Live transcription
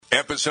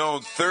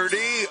Episode 30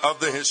 of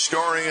The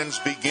Historians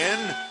Begin.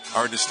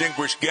 Our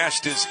distinguished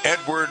guest is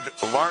Edward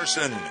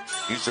Larson.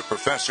 He's a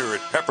professor at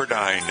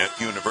Pepperdine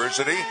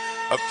University,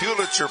 a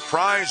Pulitzer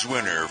Prize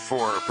winner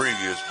for a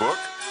previous book.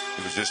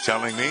 He was just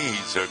telling me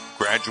he's a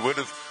graduate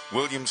of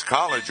Williams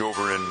College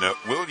over in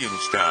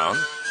Williamstown.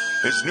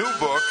 His new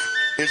book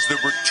is The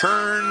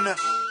Return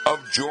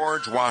of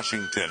George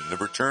Washington. The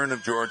Return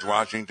of George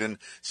Washington,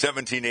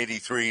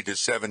 1783 to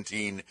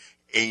 1789.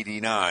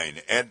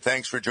 Ed,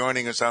 thanks for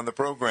joining us on the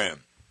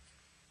program.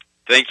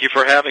 Thank you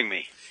for having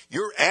me.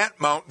 You're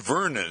at Mount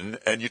Vernon,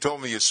 and you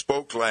told me you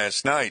spoke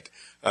last night.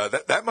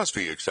 That must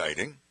be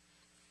exciting.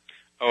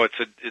 Oh, it's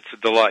a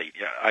delight.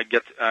 Yeah,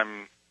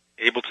 I'm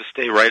able to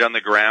stay right on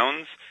the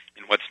grounds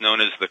in what's known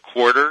as the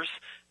quarters,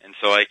 and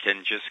so I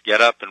can just get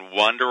up and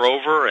wander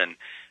over and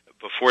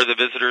before the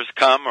visitors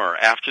come or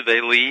after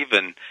they leave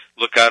and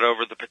look out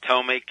over the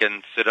Potomac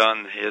and sit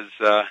on his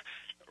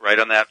right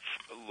on that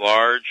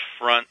large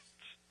front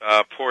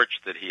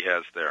porch that he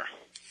has there.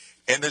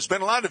 And there's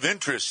been a lot of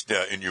interest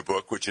in your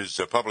book, which is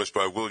published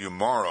by William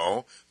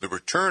Morrow, The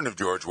Return of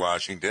George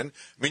Washington.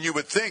 I mean, you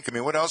would think,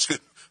 what else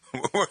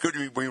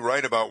could we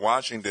write about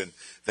Washington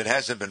that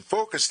hasn't been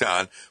focused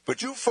on?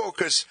 But you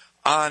focus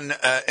on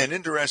an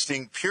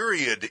interesting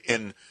period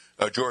in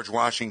George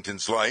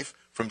Washington's life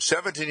from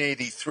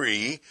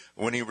 1783,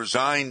 when he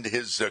resigned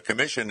his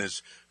commission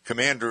as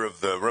commander of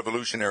the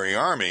Revolutionary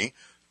Army,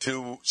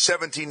 to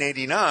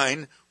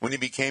 1789, when he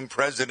became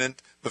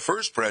president, the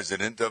first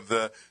president of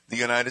the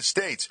United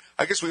States.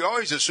 I guess we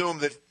always assume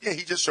that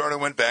he just sort of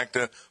went back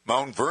to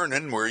Mount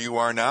Vernon, where you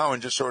are now,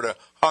 and just sort of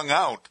hung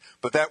out.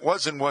 But that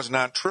was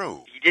not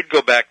true. He did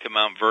go back to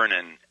Mount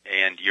Vernon,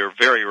 and you're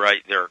very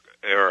right. There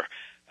are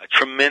a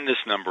tremendous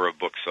number of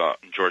books on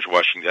George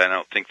Washington. I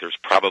don't think there's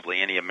probably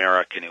any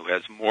American who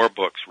has more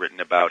books written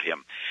about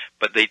him.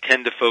 But they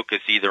tend to focus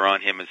either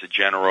on him as a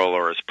general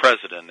or as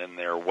president. And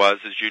there was,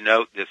 as you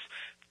note, this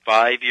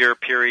 5-year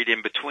period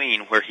in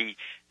between where he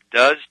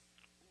does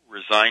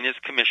resign his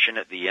commission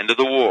at the end of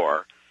the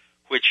war,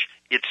 which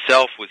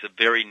itself was a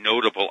very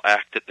notable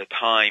act at the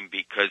time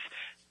because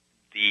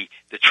the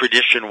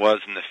tradition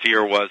was and the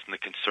fear was and the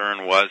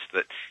concern was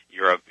that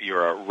you're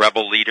a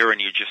rebel leader and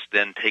you just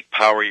then take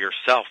power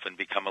yourself and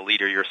become a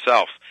leader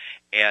yourself.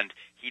 And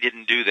he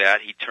didn't do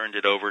that. He turned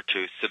it over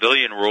to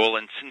civilian rule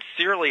and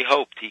sincerely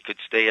hoped he could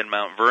stay in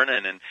Mount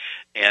Vernon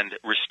and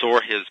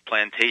restore his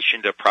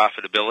plantation to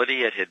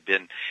profitability. It had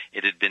been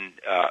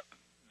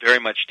very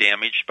much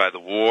damaged by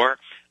the war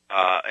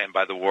and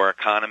by the war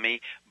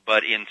economy.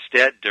 But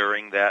instead,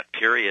 during that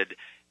period,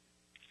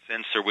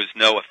 since there was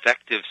no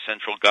effective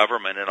central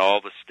government and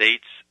all the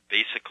states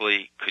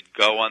basically could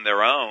go on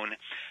their own,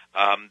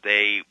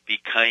 they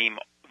became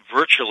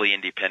virtually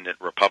independent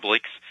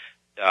republics.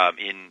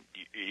 In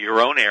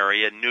your own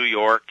area, New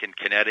York and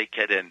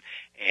Connecticut and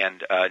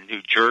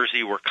New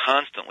Jersey were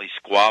constantly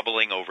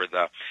squabbling over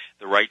the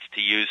rights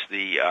to use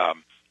the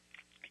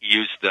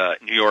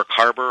New York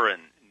harbor,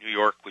 and New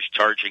York was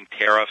charging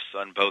tariffs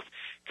on both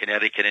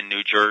Connecticut and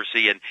New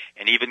Jersey, and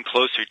even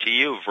closer to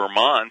you,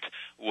 Vermont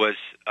was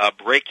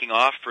breaking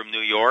off from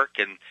New York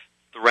and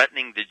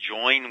threatening to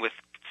join with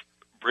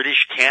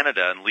British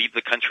Canada and leave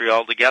the country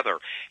altogether.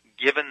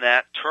 Given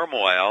that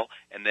turmoil,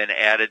 and then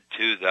added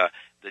to the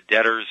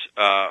debtors'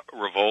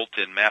 revolt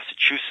in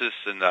Massachusetts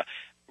and the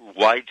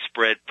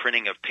widespread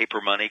printing of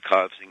paper money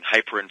causing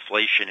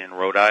hyperinflation in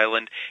Rhode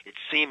Island, it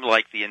seemed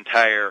like the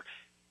entire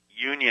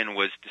Union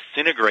was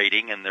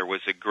disintegrating and there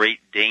was a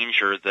great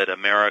danger that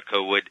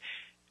America would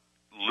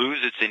lose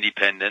its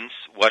independence.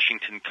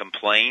 Washington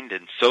complained,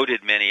 and so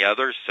did many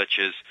others, such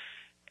as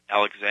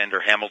Alexander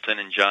Hamilton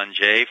and John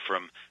Jay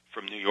from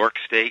New York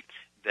State,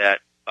 that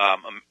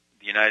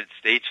the United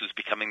States was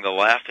becoming the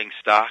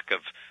laughingstock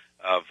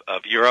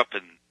of Europe,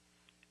 and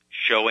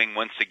showing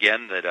once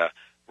again that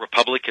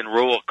Republican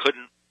rule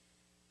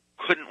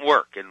couldn't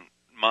work, and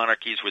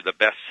monarchies were the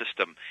best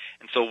system.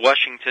 And so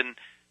Washington,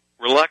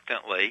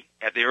 reluctantly,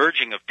 at the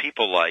urging of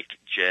people like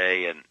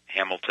Jay and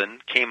Hamilton,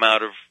 came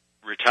out of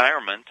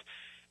retirement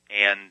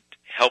and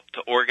helped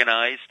to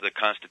organize the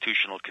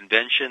Constitutional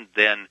Convention,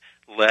 then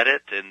led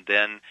it, and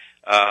then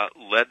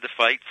led the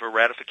fight for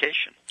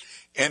ratification.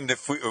 And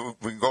if we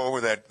go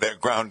over that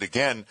ground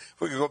again,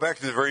 if we could go back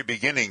to the very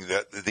beginning,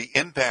 the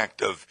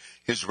impact of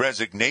his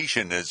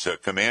resignation as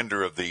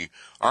commander of the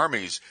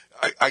armies,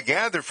 I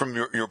gather from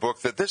your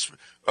book that this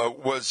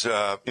was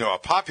a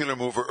popular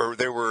move, or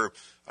they were,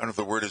 I don't know if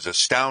the word is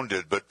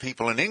astounded, but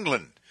people in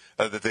England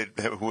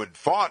who had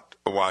fought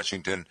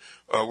Washington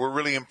were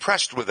really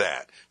impressed with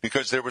that,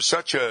 because there was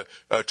such a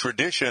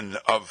tradition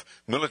of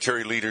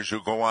military leaders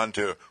who go on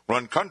to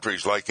run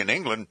countries, like in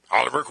England,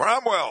 Oliver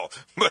Cromwell.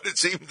 But it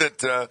seemed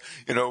that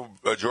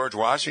George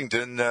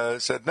Washington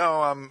said,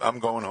 "No, I'm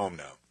going home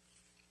now."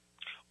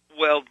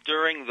 Well,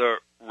 during the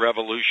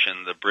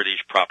Revolution, the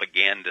British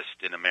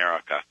propagandist in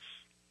America,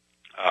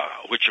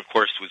 which of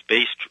course was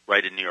based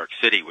right in New York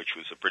City, which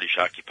was a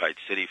British-occupied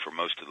city for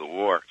most of the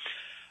war,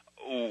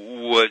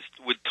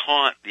 would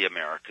taunt the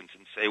Americans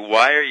and say,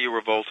 "Why are you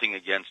revolting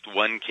against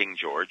one King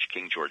George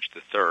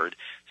III,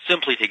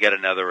 simply to get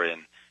another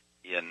in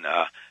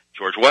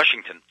George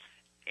Washington.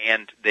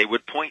 And they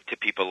would point to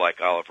people like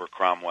Oliver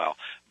Cromwell.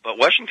 But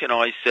Washington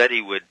always said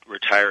he would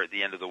retire at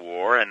the end of the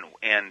war,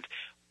 and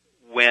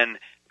when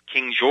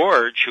King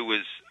George, who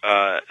was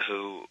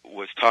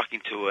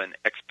talking to an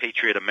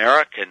expatriate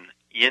American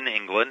in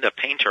England, a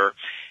painter,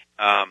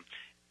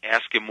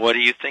 asked him, "What do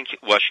you think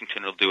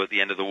Washington will do at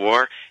the end of the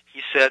war?"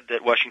 He said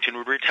that Washington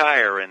would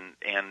retire, and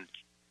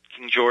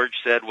King George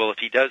said, "Well, if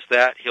he does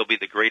that, he'll be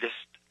the greatest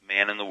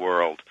man in the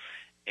world."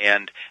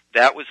 And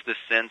that was the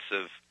sense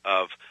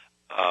of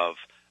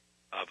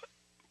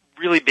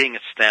really being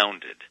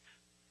astounded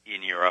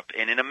in Europe.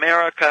 And in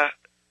America,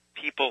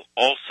 people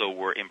also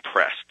were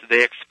impressed.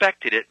 They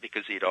expected it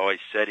because he'd always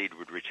said he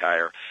would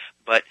retire,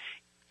 but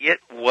it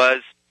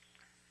was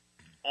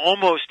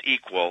almost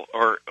equal,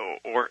 or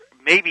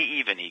maybe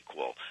even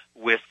equal,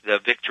 with the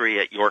victory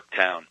at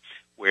Yorktown,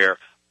 where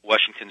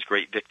Washington's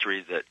great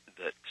victory that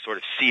sort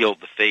of sealed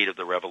the fate of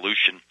the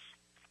Revolution,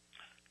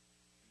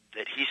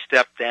 that he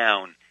stepped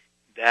down,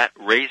 that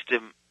raised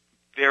him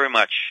very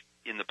much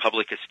in the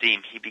public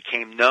esteem. He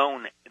became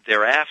known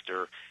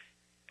thereafter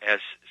as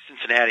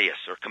Cincinnatus,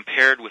 or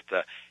compared with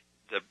the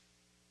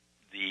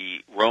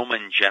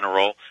Roman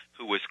general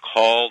who was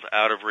called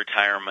out of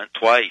retirement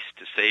twice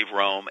to save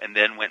Rome and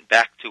then went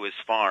back to his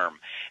farm.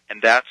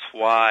 And that's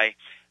why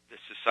the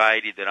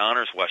society that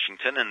honors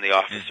Washington and the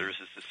officers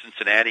is the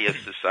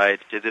Cincinnatus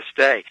Society to this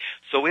day.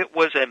 So it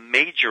was a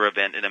major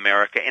event in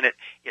America, and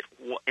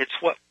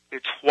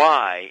it's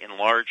why, in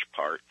large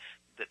part,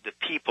 that the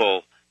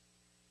people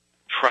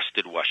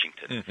trusted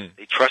Washington. Mm-hmm.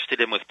 They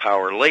trusted him with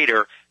power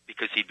later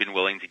because he'd been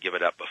willing to give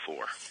it up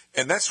before.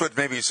 And that's what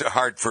maybe is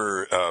hard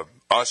for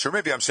us, or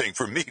maybe I'm saying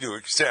for me to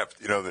accept,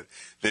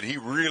 that he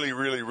really,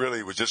 really,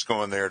 really was just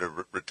going there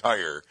to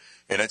retire.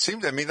 And it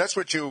seemed, that's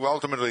what you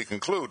ultimately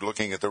conclude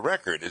looking at the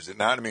record, is it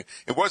not?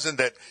 It wasn't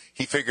that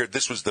he figured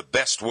this was the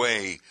best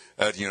way,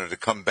 to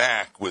come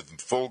back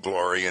with full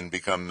glory and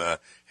become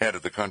head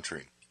of the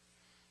country.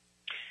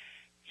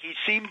 He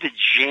seemed to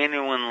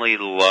genuinely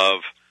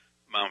love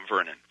Mount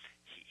Vernon.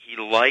 He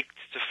liked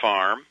to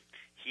farm.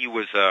 It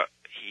was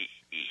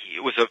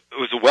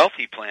a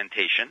wealthy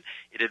plantation.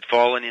 It had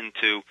fallen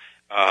into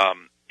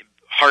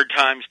hard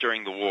times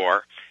during the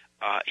war.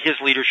 His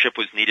leadership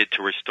was needed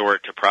to restore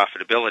it to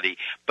profitability,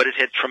 but it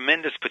had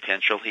tremendous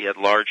potential. He had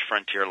large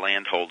frontier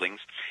land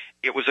holdings.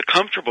 It was a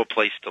comfortable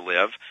place to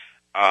live.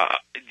 The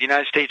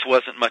United States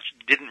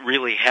didn't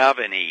really have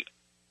any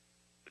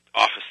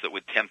office that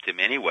would tempt him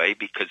anyway,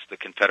 because the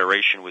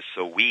Confederation was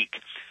so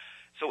weak.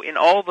 So in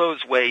all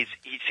those ways,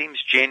 he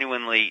seems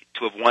genuinely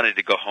to have wanted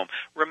to go home.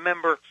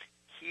 Remember,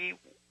 he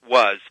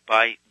was,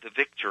 by the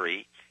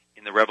victory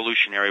in the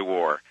Revolutionary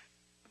War,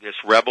 this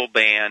rebel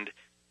band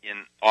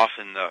off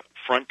in the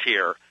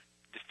frontier,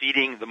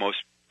 defeating the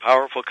most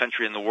powerful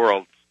country in the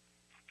world.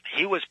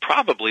 He was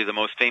probably the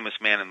most famous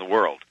man in the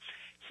world.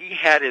 He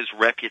had his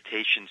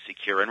reputation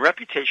secure, and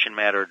reputation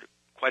mattered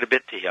quite a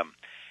bit to him.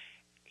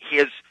 He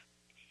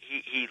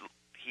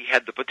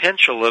had the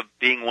potential of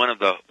being one of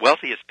the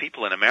wealthiest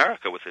people in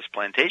America with his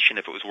plantation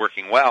if it was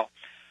working well.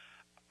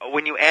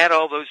 When you add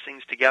all those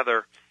things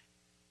together,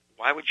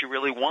 why would you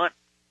really want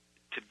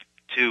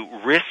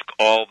to risk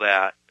all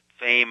that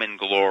fame and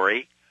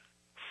glory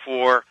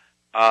for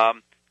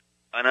an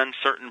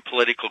uncertain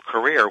political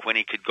career when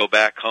he could go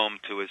back home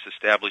to his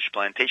established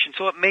plantation?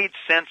 So it made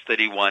sense that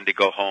he wanted to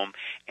go home,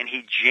 and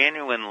he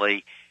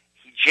genuinely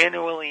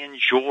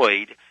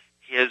enjoyed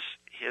his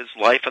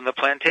life on the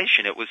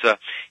plantation. It was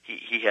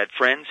he had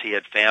friends, he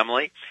had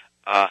family,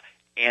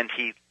 and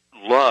he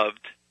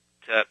loved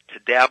to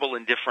dabble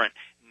in different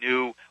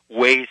new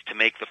ways to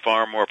make the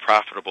farm more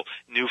profitable,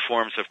 new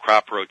forms of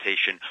crop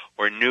rotation,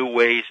 or new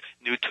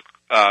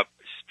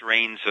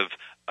strains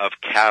of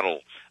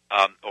cattle,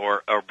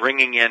 or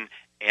bringing in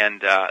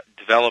and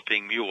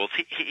developing mules.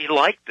 He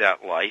liked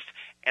that life,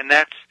 and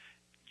that's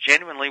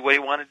genuinely what he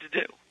wanted to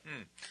do.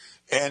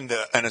 And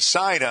an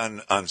aside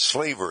on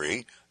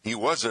slavery, he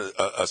was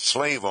a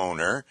slave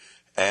owner,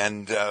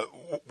 and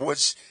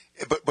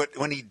but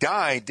when he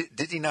died,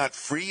 did he not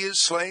free his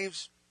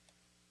slaves?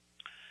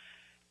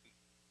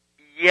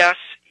 Yes,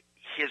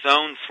 his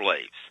own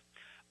slaves.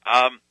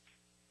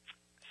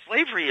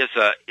 Slavery is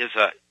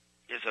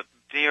a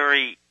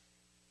very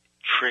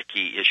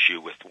tricky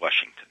issue with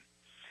Washington.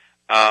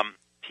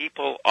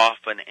 People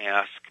often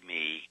ask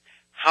me,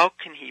 how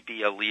can he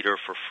be a leader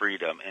for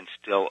freedom and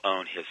still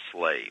own his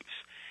slaves?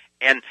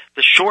 And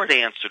the short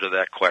answer to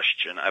that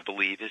question, I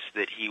believe, is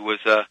that he was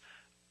a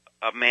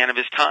man of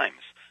his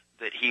times,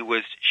 that he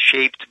was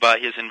shaped by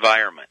his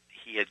environment.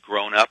 He had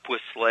grown up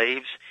with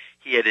slaves.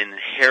 He had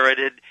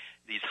inherited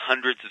these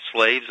hundreds of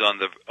slaves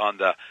on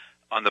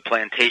the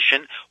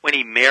plantation. When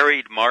he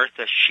married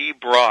Martha, she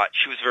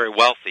was very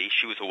wealthy.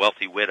 She was a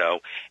wealthy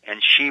widow,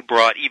 and she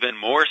brought even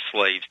more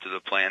slaves to the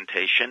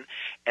plantation,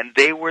 and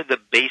they were the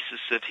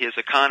basis of his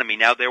economy.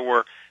 Now, there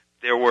were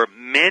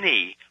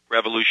many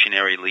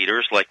revolutionary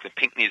leaders, like the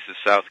Pinckneys of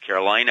South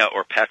Carolina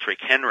or Patrick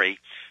Henry,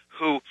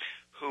 who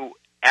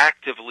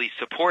actively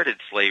supported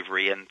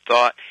slavery and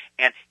thought,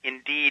 and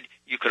indeed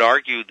you could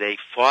argue they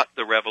fought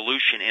the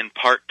revolution in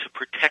part to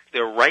protect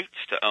their rights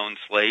to own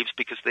slaves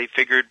because they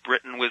figured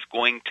Britain was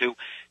going to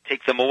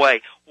take them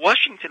away.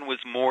 Washington was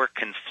more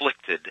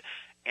conflicted,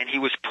 and he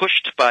was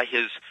pushed by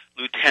his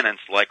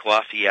lieutenants like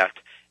Lafayette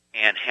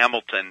and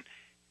Hamilton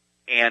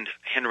and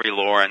Henry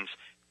Lawrence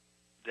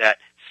that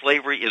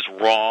slavery is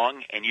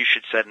wrong and you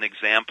should set an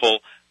example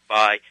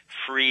by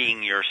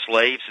freeing your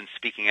slaves and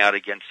speaking out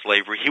against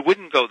slavery. He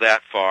wouldn't go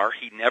that far.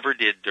 He never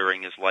did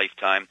during his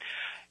lifetime.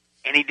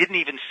 And he didn't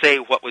even say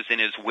what was in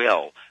his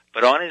will.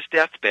 But on his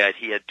deathbed,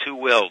 he had two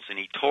wills, and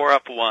he tore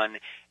up one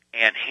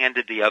and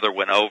handed the other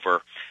one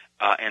over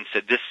and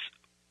said,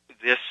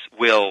 this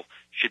will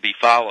should be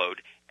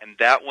followed. And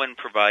that one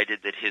provided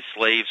that his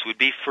slaves would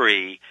be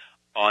free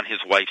on his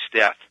wife's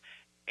death.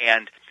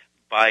 And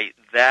by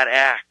that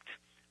act,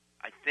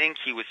 I think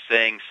he was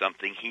saying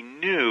something. He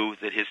knew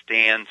that his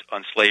stance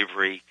on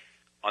slavery,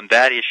 on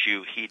that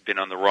issue, he'd been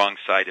on the wrong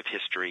side of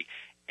history,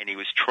 and he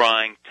was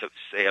trying to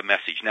say a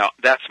message. Now,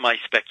 that's my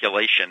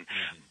speculation,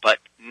 but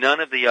none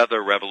of the other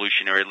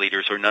revolutionary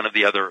leaders or none of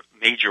the other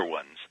major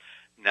ones,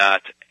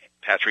 not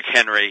Patrick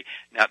Henry,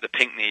 not the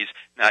Pinckneys,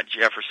 not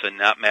Jefferson,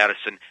 not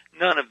Madison,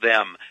 none of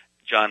them,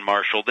 John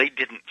Marshall, they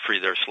didn't free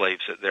their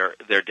slaves at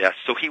their death.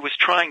 So he was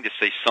trying to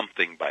say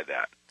something by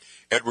that.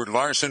 Edward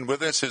Larson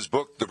with us, his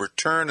book, The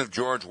Return of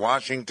George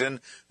Washington,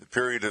 the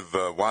period of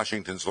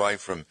Washington's life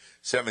from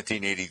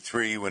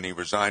 1783 when he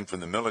resigned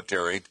from the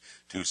military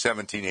to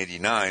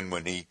 1789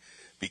 when he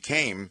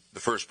became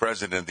the first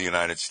president of the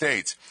United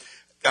States.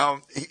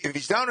 If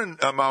he's down in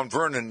Mount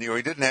Vernon, he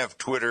didn't have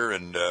Twitter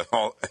and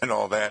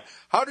all that.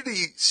 How did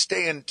he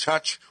stay in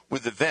touch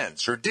with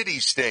events, or did he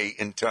stay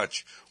in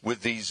touch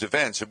with these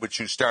events at which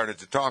you started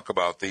to talk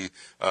about the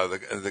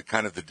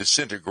kind of the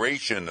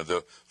disintegration of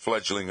the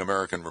fledgling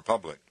American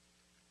Republic?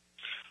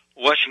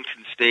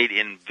 Washington stayed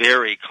in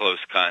very close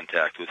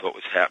contact with what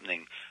was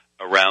happening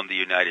around the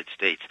United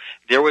States.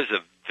 There was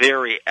a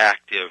very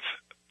active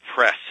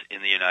press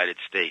in the United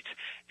States,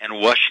 and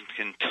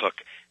Washington took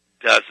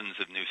dozens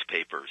of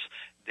newspapers.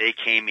 They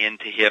came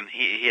into him.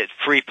 He had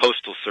free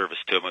postal service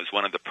to him. It was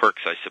one of the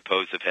perks, I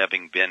suppose, of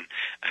having been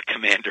a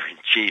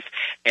commander-in-chief.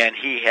 And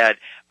he had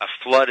a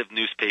flood of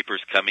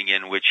newspapers coming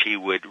in, which he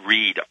would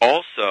read.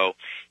 Also,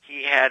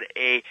 he had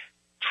a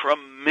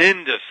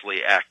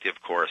tremendously active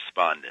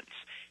correspondence.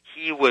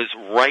 He was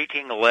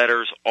writing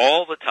letters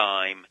all the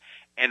time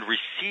and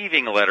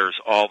receiving letters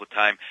all the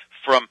time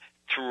from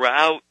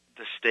throughout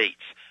the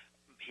states.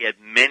 He had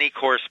many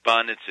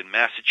correspondents in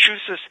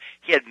Massachusetts.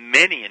 He had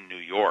many in New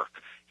York.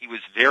 He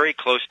was very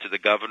close to the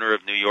governor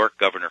of New York,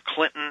 Governor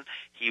Clinton.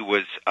 He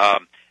was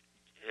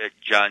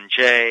John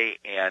Jay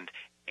and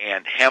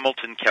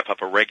Hamilton kept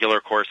up a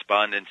regular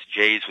correspondence.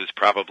 Jay's was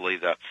probably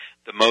the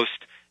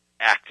most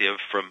active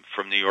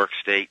from New York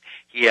State.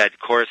 He had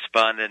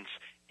correspondence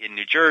in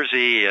New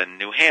Jersey and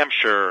New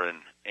Hampshire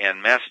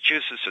and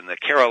Massachusetts and the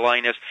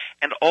Carolinas,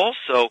 and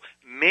also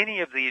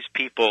many of these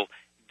people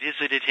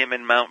visited him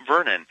in Mount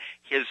Vernon.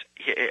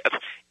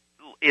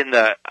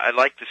 I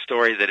like the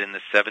story that in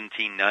the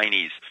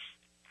 1790s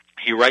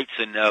he writes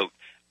a note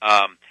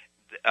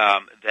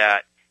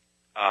that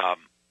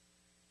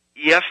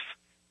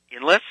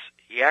unless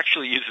he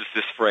actually uses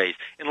this phrase,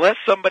 unless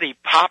somebody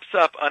pops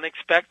up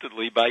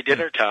unexpectedly by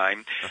dinner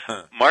time,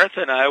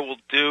 Martha and I will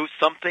do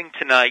something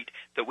tonight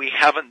that we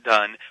haven't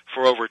done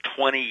for over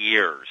 20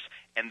 years,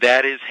 and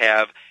that is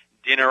have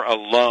dinner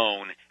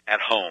alone at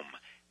home.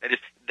 That is,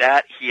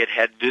 that he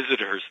had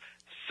visitors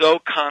so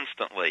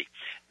constantly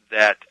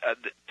that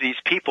these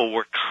people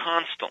were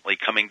constantly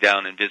coming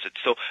down and visit.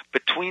 So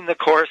between the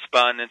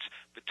correspondence,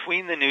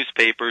 between the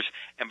newspapers,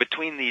 and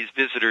between these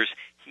visitors,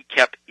 he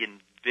kept in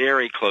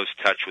very close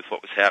touch with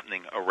what was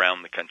happening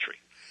around the country.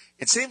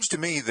 It seems to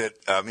me that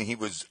he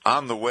was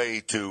on the way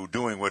to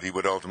doing what he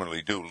would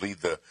ultimately do, lead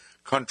the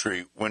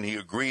country, when he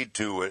agreed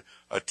to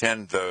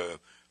attend the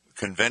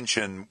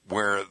convention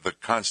where the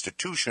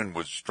Constitution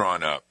was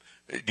drawn up.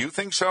 Do you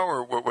think so,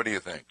 or what do you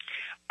think?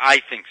 I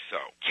think so.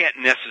 Can't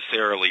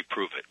necessarily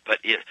prove it, but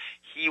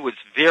he was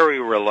very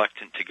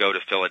reluctant to go to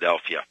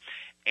Philadelphia.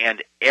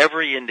 And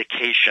every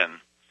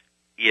indication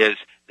is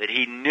that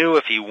he knew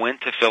if he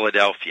went to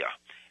Philadelphia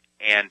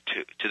and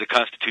to the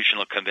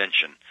Constitutional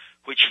Convention,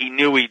 which he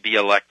knew he'd be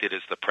elected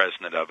as the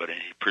president of it and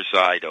he'd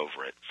preside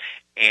over it.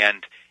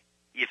 And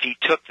if he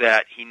took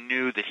that, he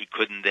knew that he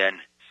couldn't then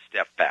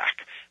step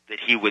back, that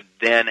he would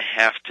then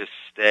have to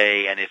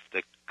stay, and if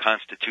the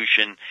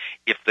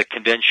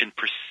convention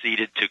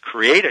proceeded to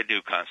create a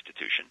new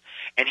constitution,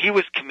 and he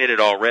was committed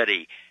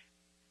already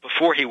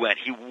before he went,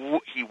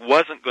 he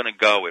wasn't going to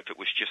go if it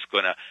was just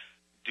going to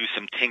do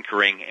some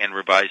tinkering and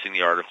revising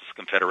the Articles of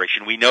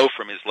Confederation. We know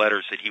from his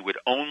letters that he would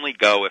only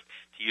go if,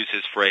 to use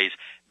his phrase,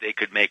 they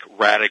could make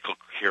radical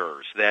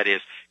cures, that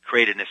is,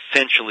 create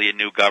essentially a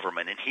new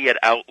government. And he had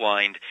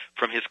outlined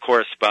from his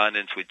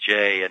correspondence with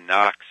Jay and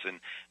Knox and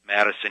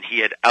Madison, he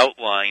had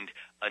outlined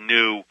a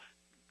new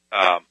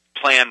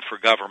plan for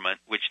government,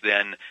 which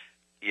then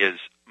is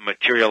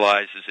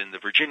materializes in the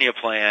Virginia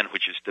Plan,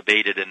 which is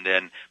debated and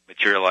then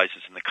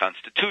materializes in the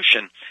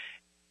Constitution.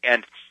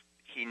 And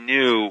he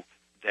knew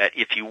that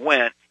if he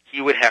went,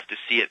 he would have to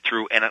see it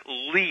through and at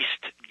least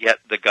get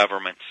the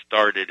government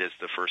started as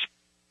the first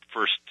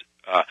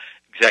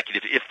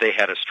executive, if they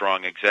had a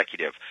strong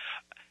executive,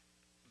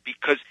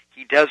 because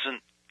he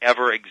doesn't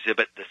ever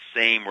exhibit the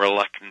same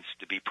reluctance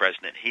to be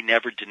president. He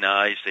never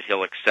denies that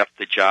he'll accept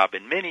the job,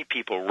 and many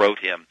people wrote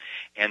him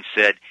and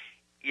said,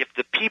 if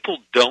the people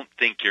don't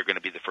think you're going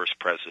to be the first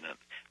president,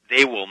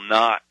 they will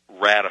not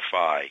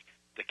ratify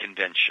the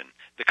convention,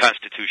 the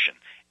Constitution.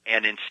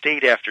 And in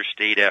state after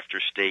state after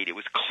state, it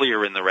was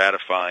clear in the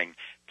ratifying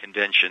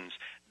conventions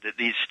that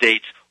these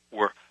states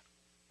were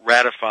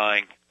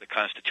ratifying the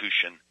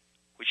Constitution,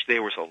 which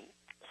there was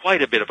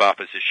quite a bit of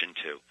opposition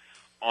to,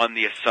 on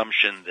the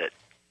assumption that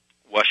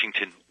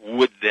Washington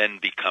would then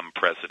become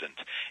president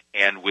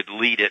and would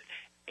lead it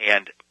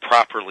and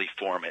properly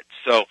form it.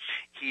 So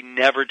he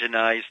never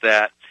denies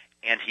that,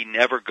 and he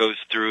never goes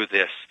through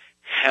this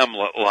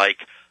Hamlet-like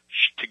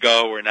to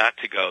go or not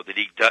to go that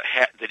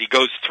he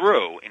goes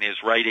through in his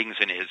writings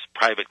and his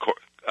private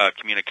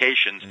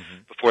communications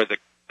before the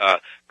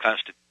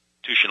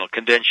Constitutional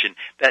Convention.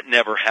 That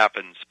never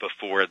happens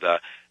before the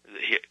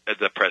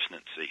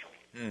presidency.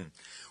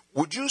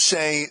 Would you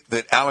say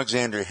that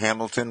Alexander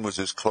Hamilton was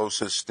his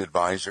closest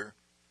advisor?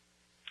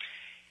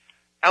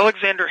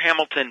 Alexander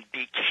Hamilton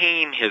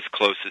became his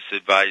closest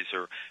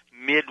advisor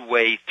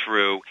midway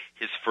through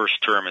his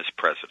first term as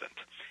president.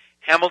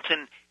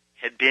 Hamilton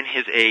had been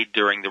his aide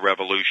during the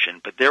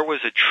Revolution, but there was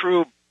a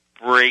true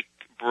break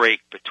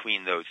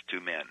between those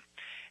two men.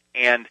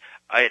 And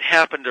it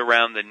happened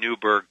around the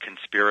Newburgh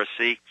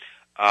conspiracy,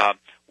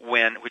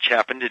 which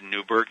happened in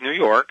Newburgh, New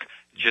York,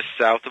 just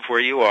south of where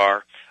you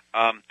are,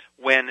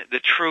 when the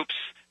troops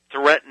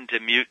threatened to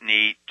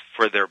mutiny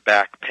for their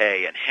back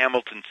pay, and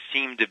Hamilton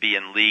seemed to be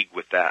in league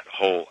with that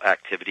whole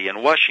activity,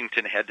 and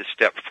Washington had to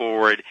step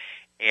forward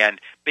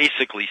and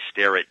basically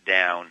stare it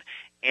down.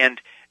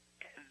 And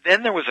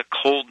then there was a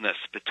coldness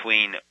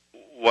between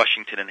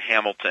Washington and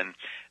Hamilton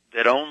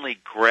that only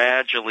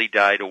gradually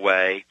died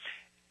away.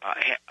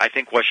 I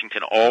think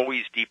Washington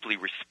always deeply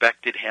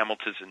respected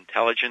Hamilton's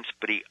intelligence,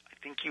 but I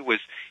think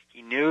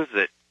he knew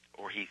that,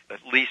 or he at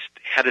least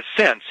had a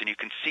sense, and you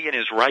can see in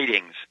his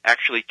writings,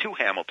 actually to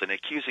Hamilton,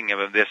 accusing him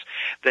of this,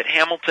 that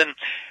Hamilton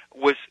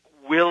was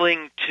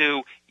willing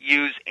to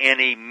use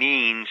any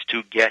means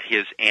to get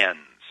his ends.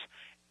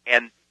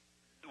 And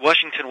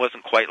Washington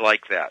wasn't quite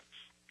like that.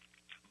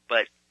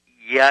 But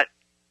yet,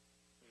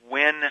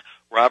 when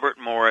Robert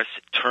Morris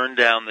turned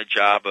down the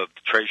job of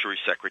Treasury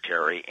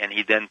Secretary, and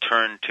he then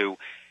turned to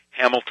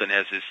Hamilton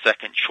as his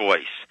second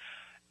choice,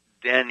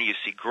 then you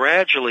see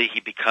gradually he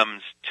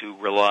becomes to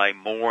rely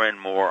more and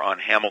more on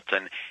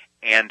Hamilton,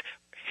 and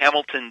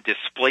Hamilton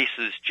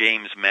displaces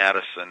James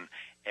Madison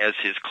as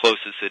his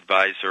closest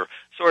advisor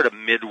sort of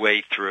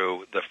midway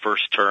through the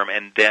first term,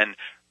 and then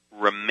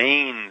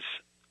remains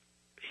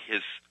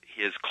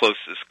his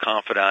closest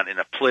confidant in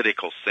a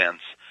political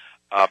sense,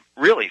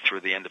 really through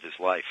the end of his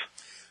life.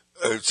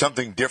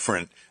 Something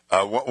different.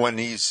 When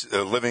he's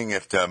living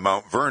at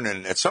Mount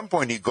Vernon, at some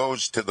point he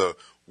goes to the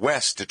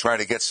west to try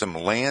to get some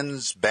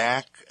lands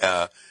back.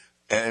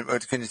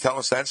 And can you tell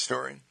us that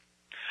story?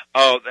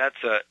 Oh,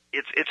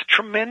 it's a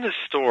tremendous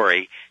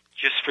story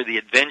just for the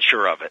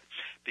adventure of it,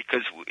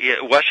 because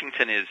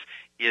Washington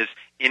is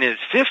in his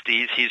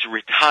 50s. He's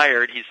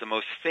retired. He's the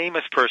most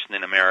famous person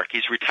in America.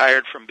 He's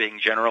retired from being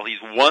general.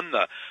 He's won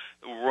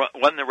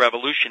the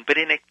revolution. But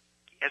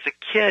as a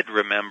kid,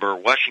 remember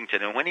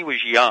Washington, and when he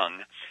was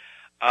young,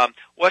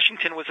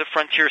 Washington was a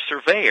frontier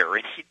surveyor,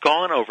 and he'd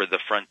gone over the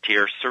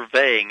frontier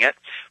surveying it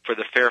for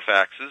the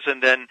Fairfaxes,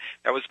 and then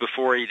that was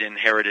before he'd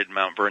inherited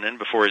Mount Vernon,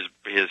 before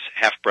his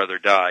half-brother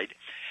died.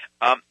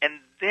 And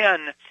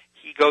then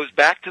he goes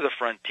back to the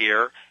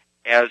frontier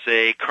as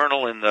a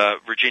colonel in the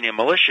Virginia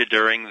militia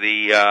during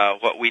the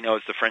what we know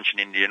as the French and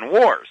Indian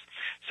Wars.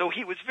 So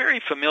he was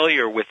very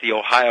familiar with the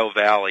Ohio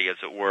Valley, as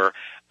it were,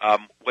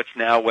 what's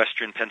now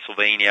western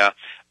Pennsylvania,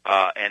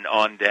 and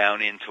on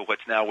down into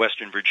what's now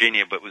western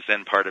Virginia, but was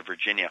then part of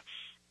Virginia.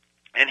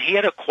 And he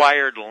had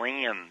acquired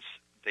lands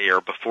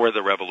there before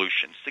the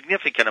Revolution,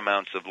 significant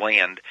amounts of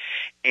land,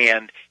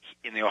 and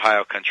in the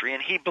Ohio country,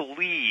 and he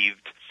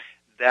believed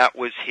that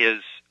was his.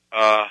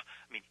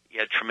 He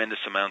had tremendous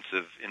amounts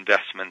of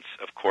investments,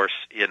 of course,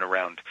 in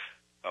around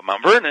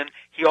Mount Vernon.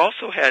 He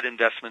also had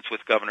investments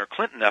with Governor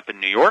Clinton up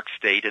in New York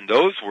State, and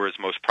those were his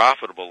most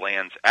profitable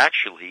lands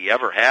actually he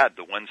ever had,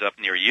 the ones up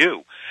near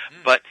you.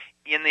 But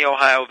in the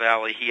Ohio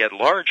Valley, he had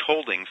large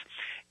holdings,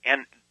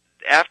 and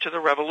after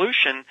the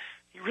Revolution,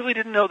 he really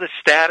didn't know the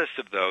status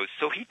of those,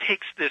 so he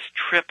takes this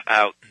trip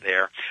out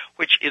there,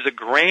 which is a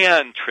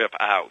grand trip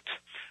out,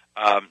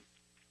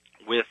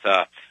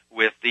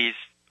 with these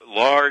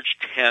large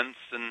tents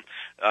and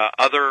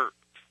other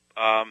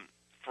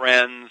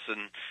friends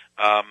and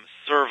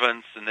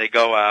servants, and they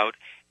go out.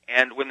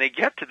 And when they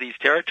get to these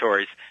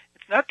territories,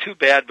 it's not too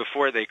bad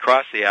before they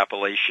crossed the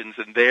Appalachians,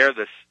 and there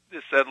the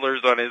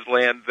settlers on his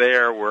land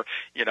there were,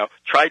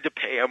 tried to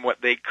pay him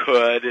what they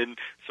could and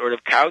sort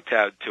of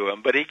kowtowed to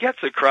him. But he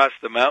gets across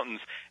the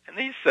mountains, and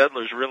these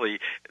settlers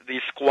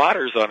these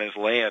squatters on his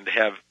land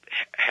have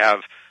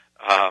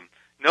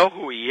know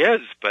who he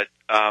is, but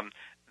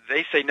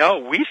they say, no,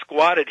 we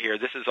squatted here.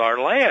 This is our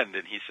land.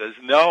 And he says,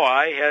 no,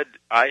 I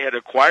had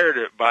acquired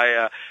it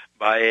by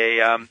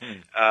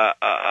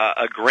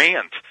a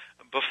grant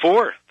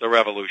before the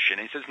revolution.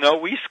 He says, no,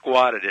 we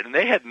squatted it. And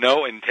they had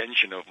no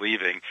intention of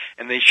leaving,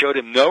 and they showed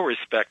him no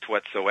respect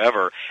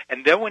whatsoever.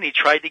 And then when he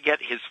tried to get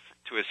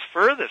to his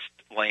furthest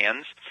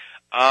lands,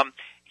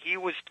 he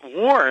was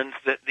warned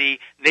that the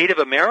Native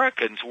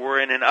Americans were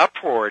in an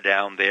uproar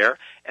down there,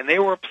 and they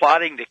were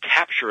plotting to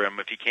capture him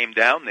if he came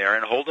down there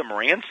and hold him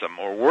ransom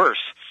or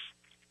worse.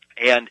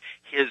 And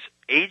his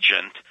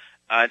agent,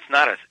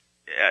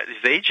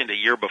 his agent a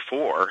year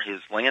before,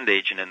 his land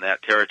agent in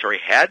that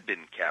territory, had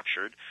been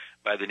captured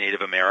by the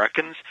Native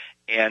Americans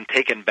and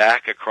taken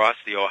back across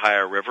the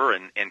Ohio River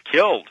and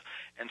killed.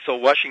 And so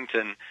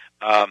Washington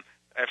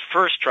at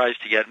first tries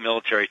to get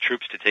military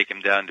troops to take him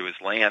down to his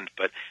land,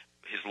 but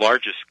his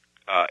largest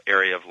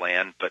area of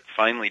land, but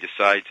finally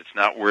decides it's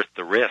not worth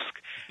the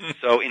risk.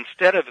 So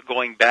instead of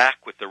going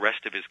back with the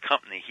rest of his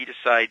company, he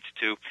decides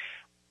to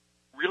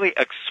really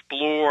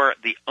explore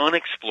the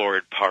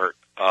unexplored part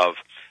of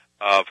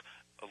a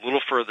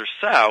little further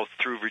south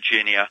through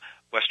Virginia,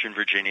 Western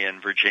Virginia,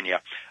 and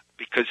Virginia,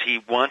 because he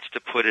wants to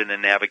put in a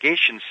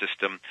navigation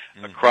system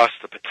across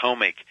the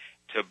Potomac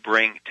to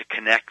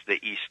connect the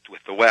East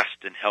with the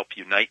West and help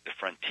unite the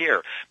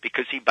frontier,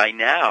 because he by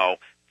now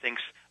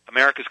thinks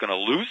America's going to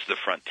lose the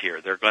frontier.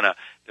 They're going to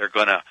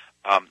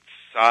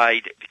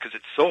side, because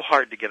it's so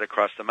hard to get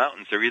across the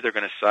mountains. They're either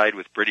going to side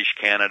with British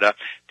Canada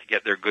to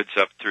get their goods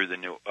up through the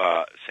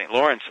St.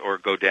 Lawrence, or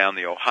go down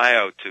the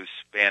Ohio to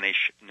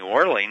Spanish New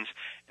Orleans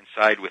and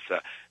side with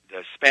the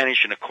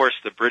Spanish. And of course,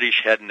 the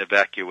British hadn't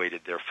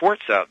evacuated their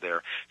forts out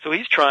there. So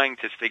he's trying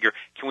to figure,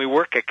 can we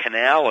work a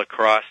canal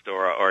across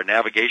or a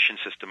navigation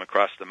system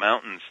across the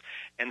mountains?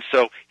 And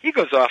so he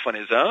goes off on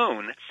his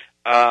own,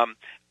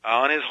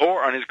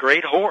 on his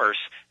great horse,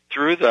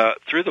 through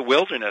the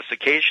wilderness,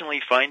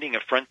 occasionally finding a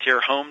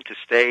frontier home to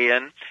stay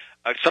in,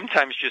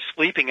 sometimes just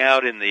sleeping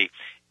out in the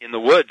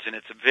woods. And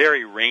it's a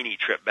very rainy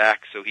trip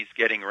back, so he's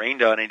getting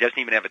rained on. And he doesn't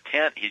even have a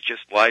tent; he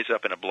just lies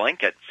up in a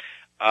blanket.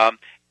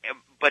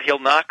 But he'll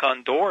knock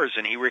on doors,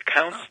 and he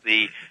recounts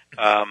the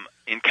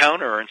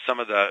encounter and some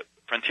of the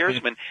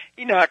frontiersmen.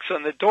 He knocks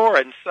on the door,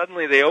 and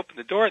suddenly they open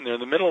the door, and they're in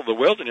the middle of the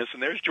wilderness,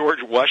 and there's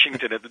George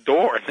Washington at the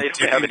door, and they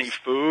don't have any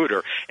food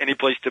or any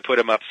place to put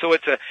him up. So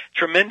it's a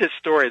tremendous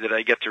story that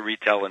I get to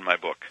retell in my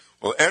book.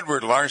 Well,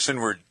 Edward Larson,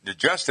 we're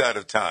just out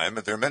of time,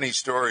 but there are many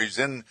stories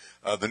in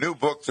the new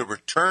book, The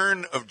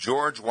Return of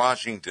George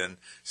Washington,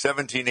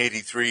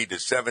 1783 to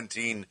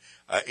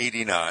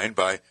 1789,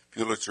 by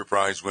Pulitzer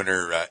Prize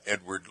winner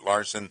Edward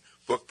Larson,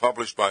 book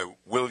published by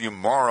William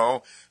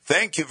Morrow.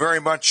 Thank you very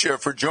much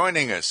for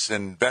joining us,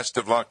 and best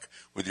of luck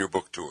with your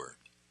book tour.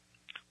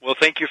 Well,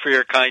 thank you for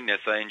your kindness.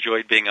 I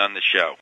enjoyed being on the show.